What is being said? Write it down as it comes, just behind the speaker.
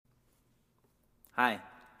Hi,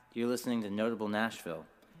 you're listening to Notable Nashville.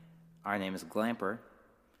 Our name is Glamper,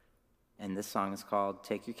 and this song is called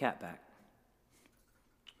Take Your Cat Back.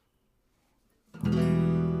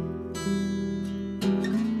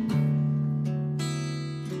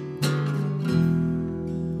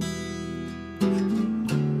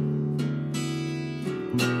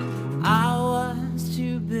 I was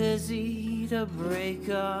too busy to break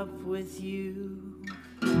up with you.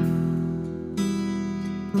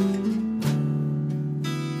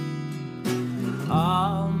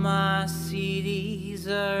 All my CDs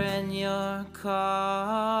are in your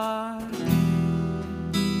car.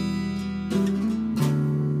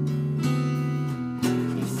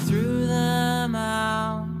 You threw them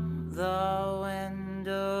out the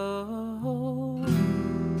window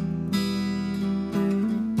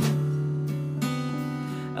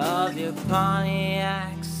of your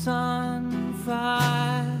Pontiac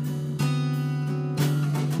Sunfire.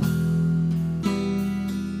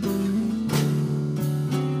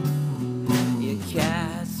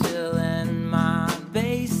 Cat's still in my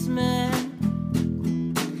basement.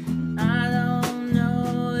 I don't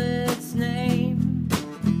know its name.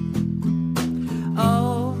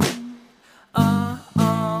 Oh, oh,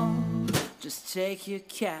 oh, just take your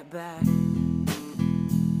cat back.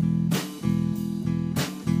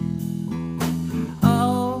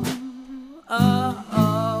 Oh, oh,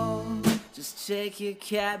 oh, just take your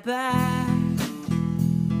cat back.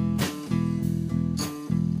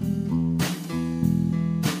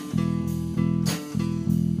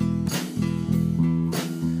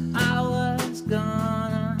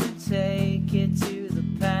 Gonna take it to the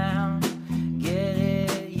pound, get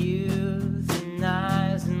it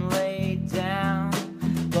euthanized and laid down.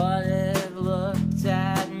 But it looked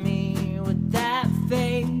at me with that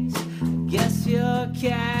face. Guess your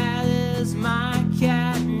cat is my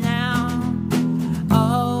cat now.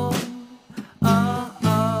 Oh, oh,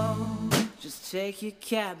 oh, just take your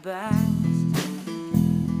cat back.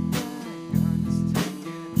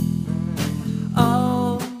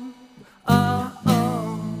 Oh, oh,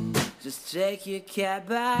 oh, just take your cat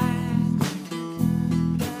back.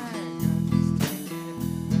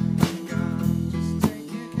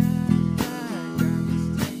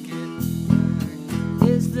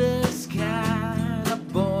 Is this cat a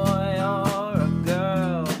boy or a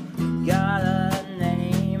girl? Gotta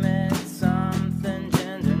name it something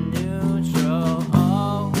gender neutral.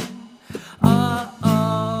 Oh, oh,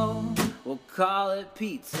 oh, we'll call it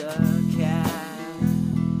Pizza Cat.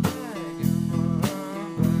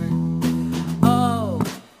 Oh,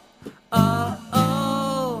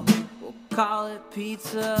 oh, we'll call it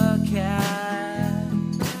Pizza Cat.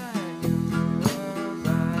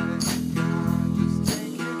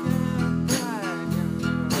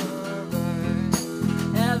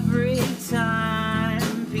 Every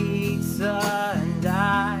time Pizza and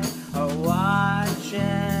I are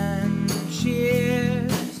watching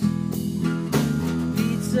Cheers,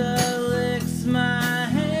 Pizza licks my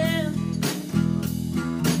hand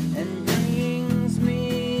and brings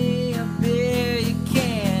me a beer. You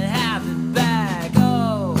can't have it back.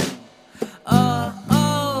 Oh, oh,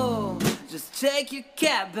 oh, just take your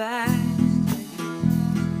cat back.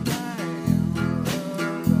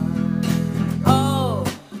 Oh,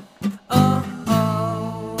 oh,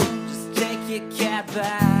 oh, just take your cat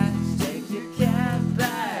back. Take your cat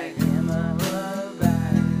back. In my love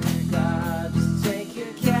bag. God, just take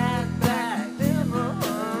your cat back. In my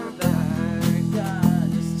love bag.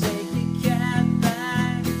 God, just take your cat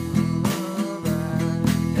back.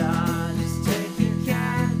 God, just take your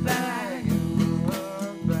cat back.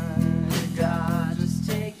 God, just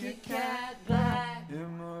take your cat back.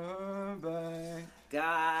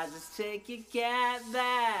 God, just take your cat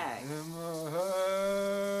back.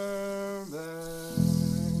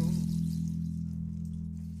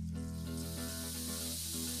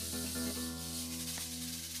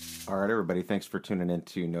 All right, everybody. Thanks for tuning in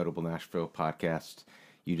to Notable Nashville Podcast.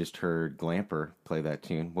 You just heard Glamper play that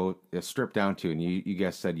tune. Well, it's stripped down to, and you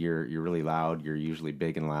guys said you're really loud. You're usually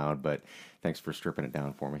big and loud, but thanks for stripping it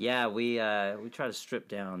down for me. Yeah, we try to strip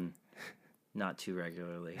down not too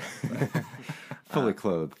regularly. Fully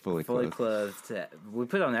clothed. Fully clothed. We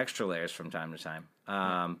put on extra layers from time to time.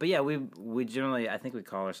 But yeah, we generally, I think we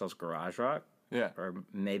call ourselves garage rock. Yeah. Or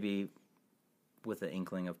maybe with an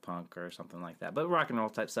inkling of punk or something like that. But rock and roll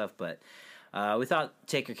type stuff. But we thought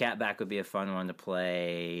Take Your Cat Back would be a fun one to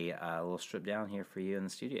play a little strip down here for you in the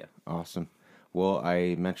studio. Awesome. Well,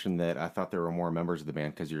 I mentioned that I thought there were more members of the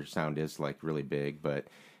band because your sound is like really big, but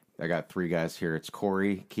I got three guys here. It's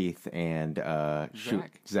Corey, Keith, and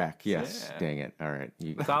Zach. Yes, Yeah. dang it. All right.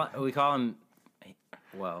 We call him,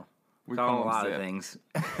 well, We call him a lot Zip. of things.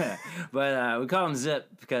 But we call him Zip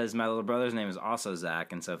because my little brother's name is also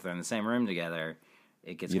Zach, and so if they're in the same room together,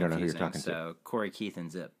 it gets You don't know who confusing. you're talking to. So Corey, Keith,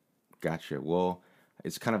 and Zip. Gotcha. Well,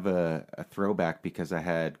 it's kind of a throwback because I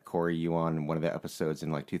had Corey you on one of the episodes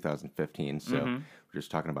in like 2015. So we're just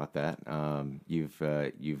talking about that. You've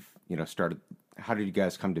started. How did you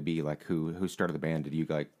guys come to be? Like who started the band? Did you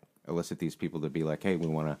like elicit these people to be like, hey, we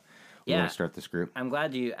want to start this group? I'm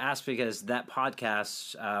glad you asked because that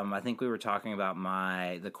podcast, I think we were talking about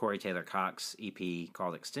the Corey Taylor Cox EP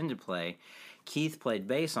called Extended Play. Keith played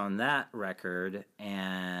bass on that record,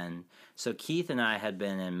 and so Keith and I had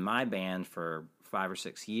been in my band for 5 or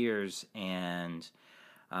 6 years, and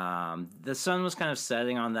the sun was kind of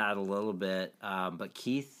setting on that a little bit, but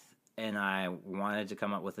Keith and I wanted to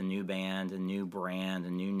come up with a new band, a new brand,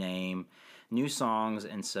 a new name, new songs,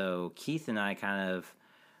 and so Keith and I kind of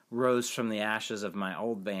rose from the ashes of my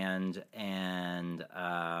old band and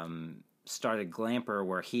started Glamper,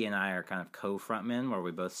 where he and I are kind of co-frontmen, where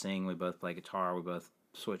we both sing, we both play guitar, we both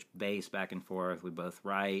switch bass back and forth, we both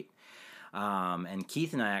write. And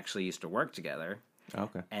Keith and I actually used to work together.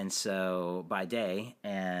 Okay. And so by day,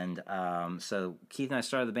 and so Keith and I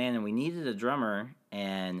started the band, and we needed a drummer,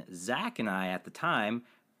 and Zach and I at the time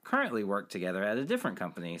currently work together at a different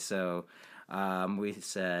company. So we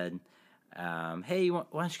said, hey, why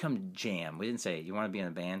don't you come jam? We didn't say, you want to be in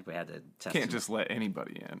a band? We had to test. Can't just let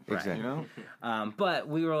anybody in. Exactly. You know? But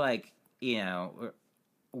we were like,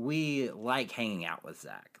 we like hanging out with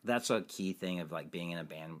Zach. That's a key thing of like being in a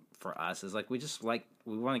band for us is like we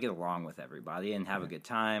want to get along with everybody and have a good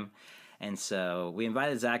time. And so we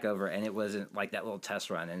invited Zach over, and it wasn't like that little test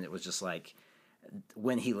run, and it was just like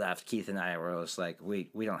when he left, Keith and I were just like, we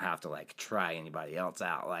don't have to like try anybody else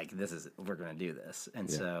out. Like we're gonna do this. And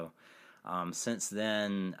so since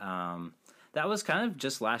then, that was kind of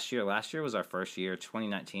just last year. Last year was our first year.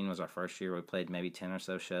 2019 was our first year. We played maybe 10 or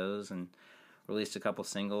so shows and released a couple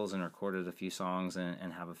singles and recorded a few songs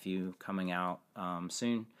and have a few coming out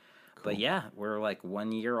soon. Cool. But yeah, we're like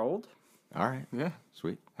 1 year old. All right. Yeah.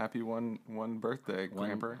 Sweet. Happy one birthday,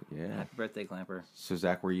 Glamper. Yeah. Happy birthday, Glamper. So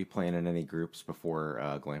Zach, were you playing in any groups before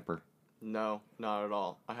Glamper? No, not at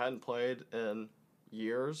all. I hadn't played in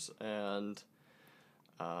years, and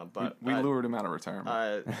but we lured him out of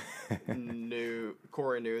retirement.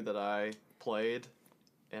 Corey knew that I played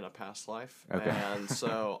in a past life, okay. And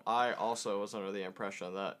so I also was under the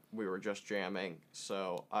impression that we were just jamming.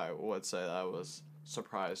 So I would say that I was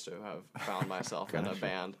surprised to have found myself in a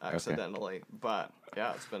band accidentally. Okay. But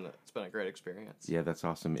yeah, it's been a great experience. Yeah, that's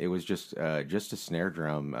awesome. It was just a snare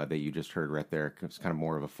drum that you just heard right there. It's kind of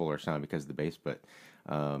more of a fuller sound because of the bass, but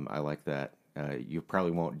I like that. You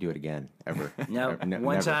probably won't do it again ever. No,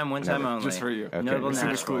 one time only. Just for you. Okay. Notable It's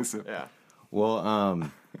Nashville. exclusive. Yeah. Well,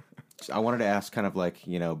 I wanted to ask kind of like,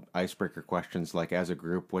 icebreaker questions. Like as a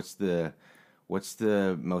group, what's the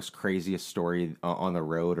most craziest story on the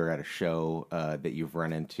road or at a show that you've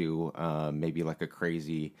run into? Maybe like a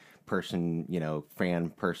crazy person, fan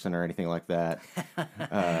person or anything like that.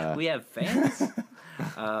 We have fans.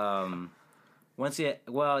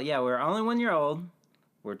 We're only 1 year old.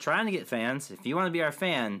 We're trying to get fans. If you want to be our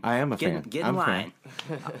fan, I am a fan. Get in line.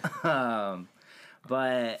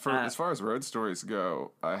 But as far as road stories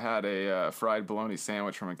go, I had a fried bologna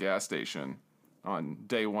sandwich from a gas station on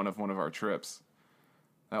day one of our trips.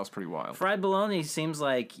 That was pretty wild. Fried bologna seems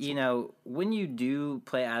like, when you do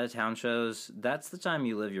play out-of-town shows, that's the time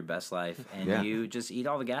you live your best life, and you just eat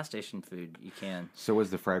all the gas station food you can. So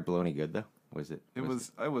was the fried bologna good, though? Was it? It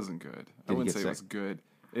wasn't good. I you wouldn't get say sick? it was good.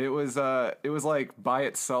 It was like by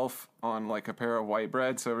itself on like a pair of white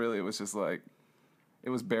bread, so really it was just like, it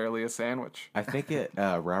was barely a sandwich. I think at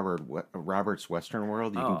Robert's Western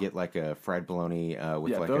World, you can get like a fried bologna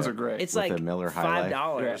with those are great. It's with like a Miller High Life.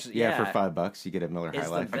 $5. Yeah, for $5 you get a Miller It's High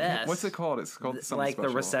Life. the best. What's it called? It's called something like special.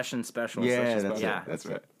 the recession special. Yeah, Recession that's special. it. That's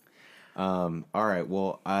right. All right.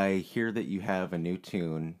 Well, I hear that you have a new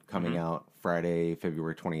tune coming out Friday,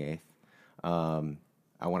 February 28th.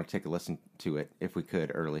 I want to take a listen to it if we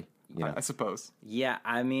could early. I suppose. Yeah,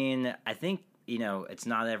 I mean, I think, it's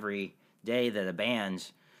not every day that a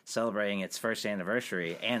band celebrating its first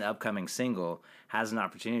anniversary and upcoming single has an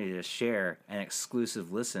opportunity to share an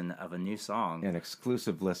exclusive listen of a new song. An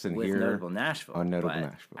exclusive listen with here Notable Nashville. on Notable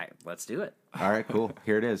Nashville. Let's do it. All right, cool.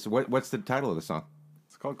 Here it is. What's the title of the song?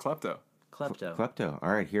 It's called Klepto. Klepto. Klepto.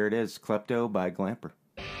 All right, here it is. Klepto by Glamper.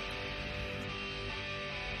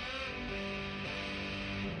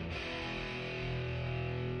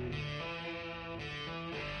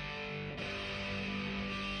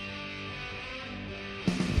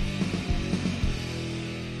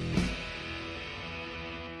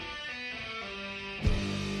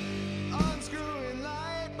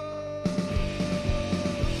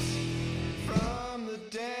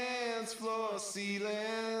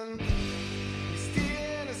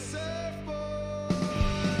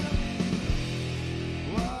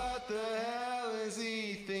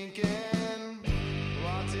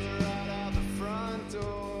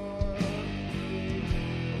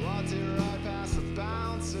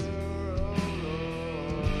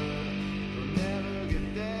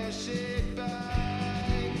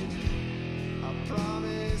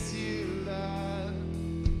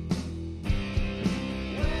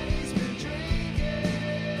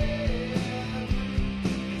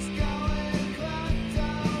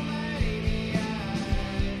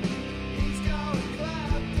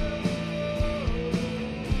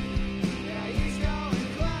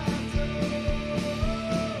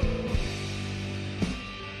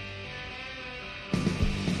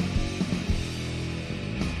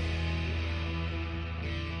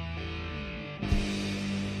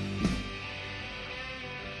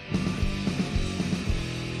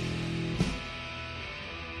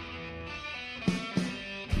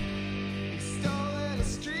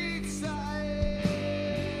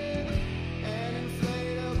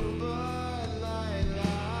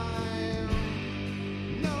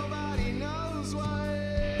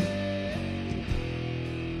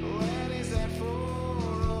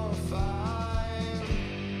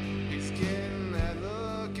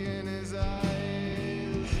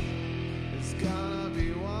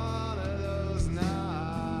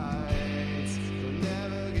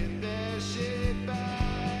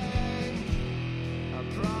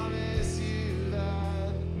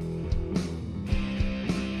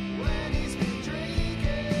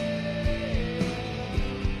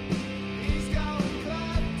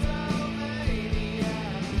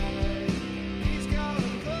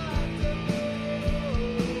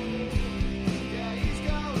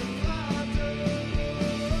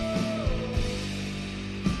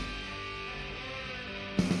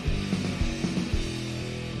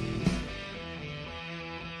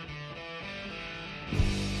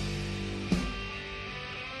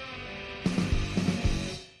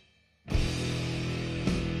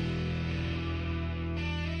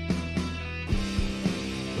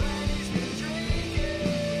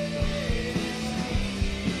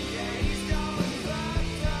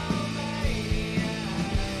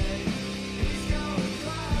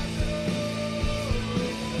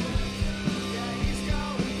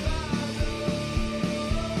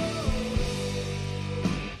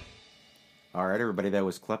 right, everybody. That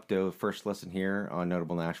was Klepto. First listen here on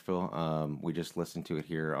Notable Nashville. We just listened to it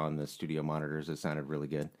here on the studio monitors. It sounded really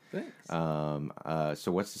good. Thanks.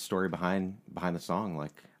 So what's the story behind the song?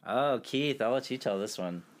 Like, Oh, Keith, I'll let you tell this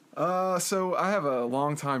one. So I have a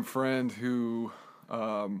longtime friend who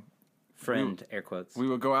Friend, air quotes. we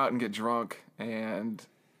would go out and get drunk, and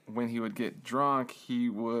when he would get drunk, he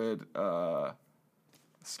would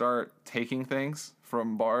start taking things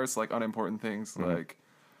from bars, like unimportant things. Like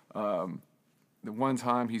the one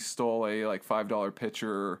time he stole a like $5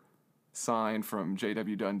 pitcher sign from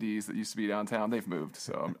JW Dundee's that used to be downtown. They've moved,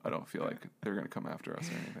 so I don't feel like they're gonna come after us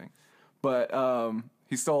or anything. But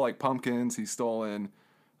he stole like pumpkins. He's stolen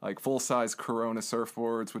like full-size Corona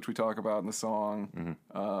surfboards, which we talk about in the song.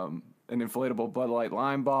 An inflatable Bud Light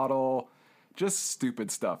lime bottle. Just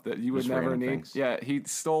stupid stuff that you would Just never random need. things. Yeah, he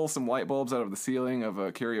stole some light bulbs out of the ceiling of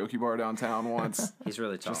a karaoke bar downtown once, He's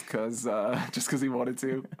really tall. just because he wanted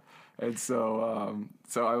to. And so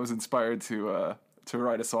I was inspired to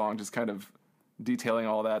write a song, just kind of detailing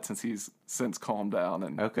all that, since he's since calmed down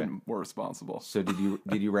and been more responsible. so did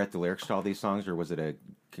you write the lyrics to all these songs, or was it a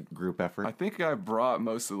group effort? I think I brought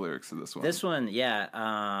most of the lyrics to this one. This one, yeah.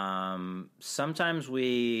 Sometimes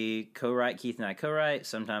we co-write, Keith and I co-write.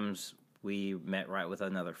 Sometimes we write with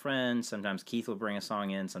another friend. Sometimes Keith will bring a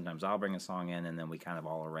song in. Sometimes I'll bring a song in, and then we kind of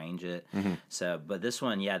all arrange it. So, but this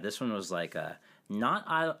one was like a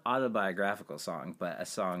not autobiographical song, but a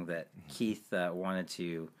song that Keith wanted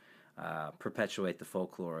to perpetuate the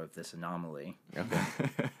folklore of this anomaly. Okay.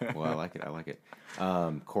 Well, I like it.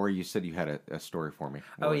 Corey, you said you had a story for me.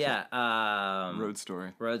 What Oh was it? yeah, Road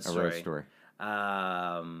Story. Road A Story. road story.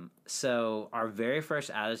 So our very first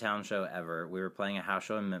out of town show ever, we were playing a house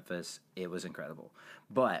show in Memphis. It was incredible.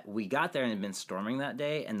 But we got there and it had been storming that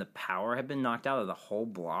day, and the power had been knocked out of the whole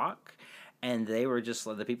block. And they were just,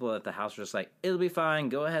 the people at the house were just like, it'll be fine,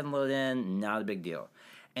 go ahead and load in, not a big deal.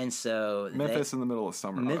 And so Memphis in the middle of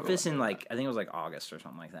summer. by the Memphis way. in like, I think it was like August or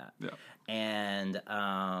something like that. Yeah. And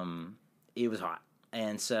it was hot.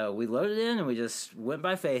 And so we loaded in and we just went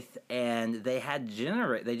by faith, and they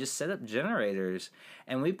just set up generators,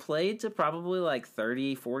 and we played to probably like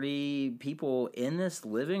 30, 40 people in this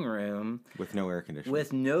living room With no air conditioning.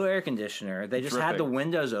 with no air conditioner. They just had the Dripping.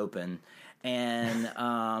 windows open, and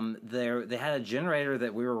they had a generator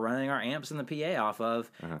that we were running our amps and the PA off of,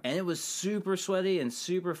 and it was super sweaty and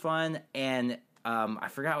super fun. And I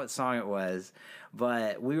forgot what song it was,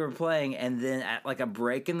 but we were playing, and then at like a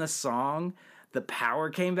break in the song, the power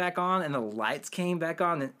came back on and the lights came back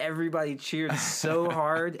on, and everybody cheered so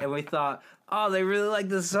hard, and we thought, oh, they really like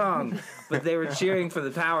this song, but they were cheering for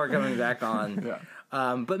the power coming back on.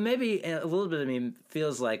 Yeah. But maybe a little bit of me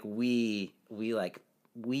feels like we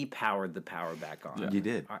powered the power back on. You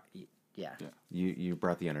did. Yeah. You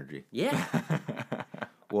brought the energy. Yeah.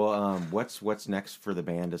 Well, what's next for the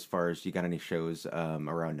band as far as you got any shows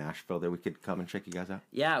around Nashville that we could come and check you guys out?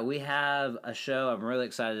 Yeah, we have a show I'm really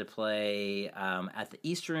excited to play at the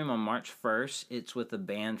East Room on March 1st. It's with a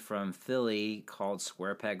band from Philly called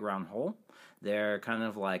Square Peg Round Hole. They're kind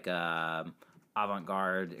of like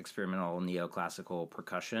avant-garde, experimental, neoclassical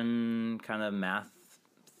percussion kind of math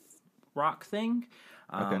rock thing.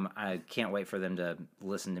 I can't wait for them to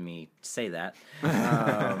listen to me say that.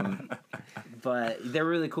 But they're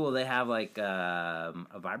really cool. They have like a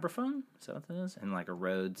vibraphone, is that what that is? And like a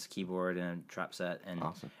Rhodes keyboard and a trap set. And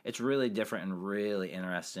Awesome. It's really different and really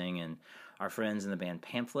interesting. And our friends in the band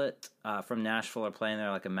Pamphlet from Nashville are playing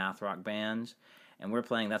there, like a math rock band. And we're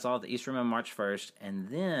playing, that's all at the East Room on March 1st. And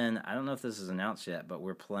then, I don't know if this is announced yet, but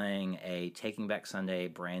we're playing a Taking Back Sunday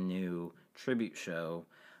brand new tribute show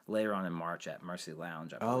later on in March at Mercy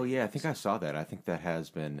Lounge. I Oh believe. yeah, I think I saw that. I think that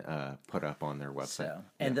has been put up on their website. So,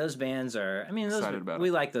 and those bands are, I mean, Excited about we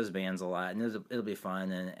it. like those bands a lot, and it'll be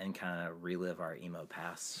fun and kind of relive our emo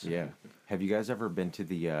past. Yeah. Have you guys ever been to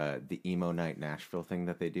the emo night Nashville thing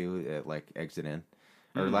that they do at like Exit In?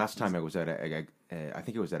 Or last time it was at I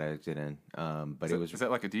think it was at Exit In. But it was Is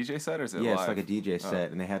that like a DJ set or is it yeah, live? it's like a DJ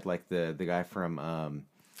set, and they had like the guy from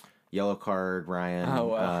Yellow Card, Ryan, Oh,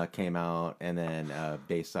 wow. came out, and then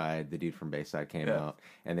Bayside, the dude from Bayside came Yeah. out,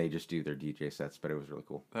 and they just do their DJ sets, but it was really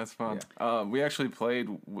cool. That's fun. We actually played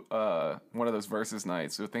one of those versus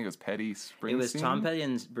nights. I think it was Petty Springsteen. It was Tom Petty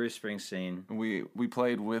and Bruce Springsteen. We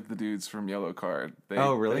played with the dudes from Yellow Card.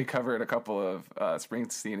 Oh, really? They covered a couple of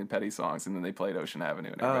Springsteen and Petty songs, and then they played Ocean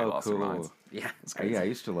Avenue, and everybody Oh, lost their cool. minds. Yeah. Yeah, I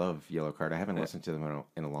used to love Yellow Card. I haven't listened to them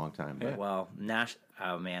in a long time. But Well,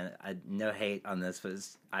 oh man, no hate on this, but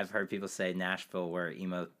I've heard people say Nashville where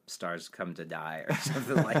emo stars come to die or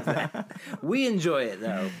something like that. We enjoy it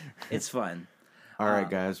though; it's fun. All right,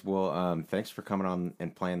 guys. Well, thanks for coming on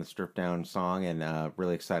and playing the Stripped Down song, and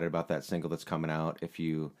really excited about that single that's coming out. If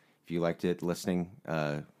you liked it, listening,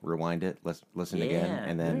 rewind it, listen again,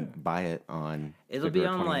 and then buy it on. It'll be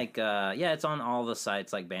February on 20th. it's on all the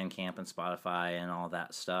sites like Bandcamp and Spotify and all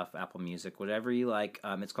that stuff, Apple Music, whatever you like.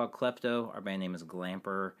 It's called Klepto. Our band name is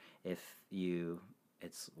Glamper.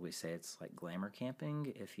 We say it's like glamour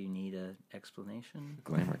camping. If you need an explanation,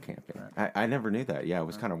 Glamour camping. I never knew that. Yeah, I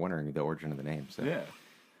was kind of wondering the origin of the name. So. Yeah.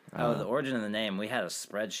 the origin of the name. We had a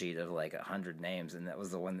spreadsheet of like 100 names, and that was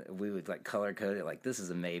the one that we would like color code it. Like, this is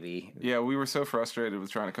a maybe. Yeah, we were so frustrated with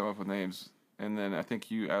trying to come up with names, and then I think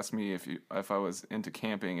you asked me if I was into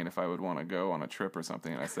camping and if I would want to go on a trip or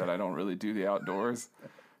something, and I said I don't really do the outdoors.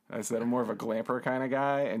 I said I'm more of a glamper kind of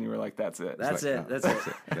guy, and you were like, "That's it." That's it.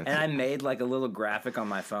 And I made like a little graphic on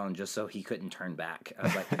my phone just so he couldn't turn back. I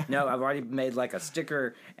was like, "No, I've already made like a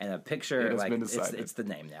sticker and a picture. It has like been decided. it's the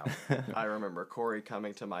name now." I remember Corey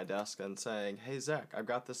coming to my desk and saying, "Hey Zach, I've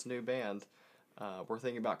got this new band. We're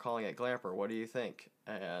thinking about calling it Glamper. What do you think?"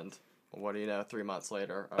 And what do you know? 3 months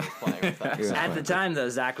later, I was playing with that. Yeah. At the time, though,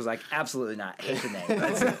 Zach was like, "Absolutely not. Hate the name.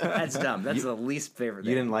 That's dumb. That's the least favorite." You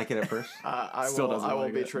name. didn't like it at first? I Still will, doesn't I will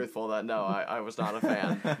like be it. truthful that no, I was not a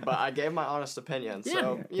fan. But I gave my honest opinion.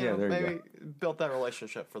 So, Yeah, you know, there you maybe built that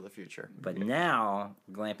relationship for the future. But now,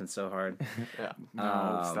 glamping so hard. Yeah.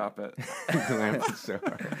 No, stop it. Glamping so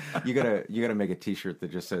hard. You gotta make a T-shirt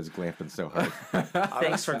that just says "Glamping so hard."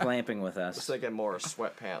 Thanks for glamping with I was us. thinking more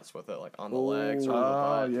sweatpants with it, like on the legs or on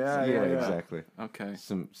Oh, the butt. yeah, Yeah, yeah. exactly. Okay.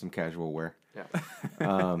 Some casual wear.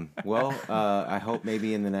 Yeah. Well, I hope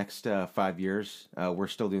maybe in the next 5 years we're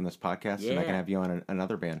still doing this podcast, and I can Yeah. have you on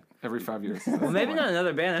another band. Every 5 years. Well, maybe not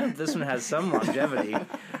another band. I hope this one has some longevity.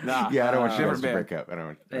 Nah. Yeah, I don't want you guys different to band. break up. I don't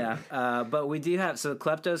want. Yeah, but we do have, so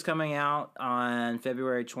Klepto's coming out on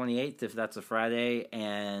February 28th, if that's a Friday,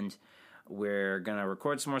 and we're going to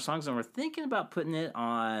record some more songs, and we're thinking about putting it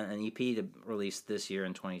on an EP to release this year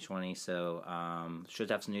in 2020, so should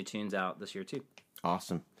have some new tunes out this year too.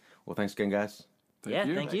 Awesome. Well, thanks again, guys. Thank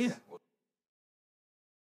you. Thanks.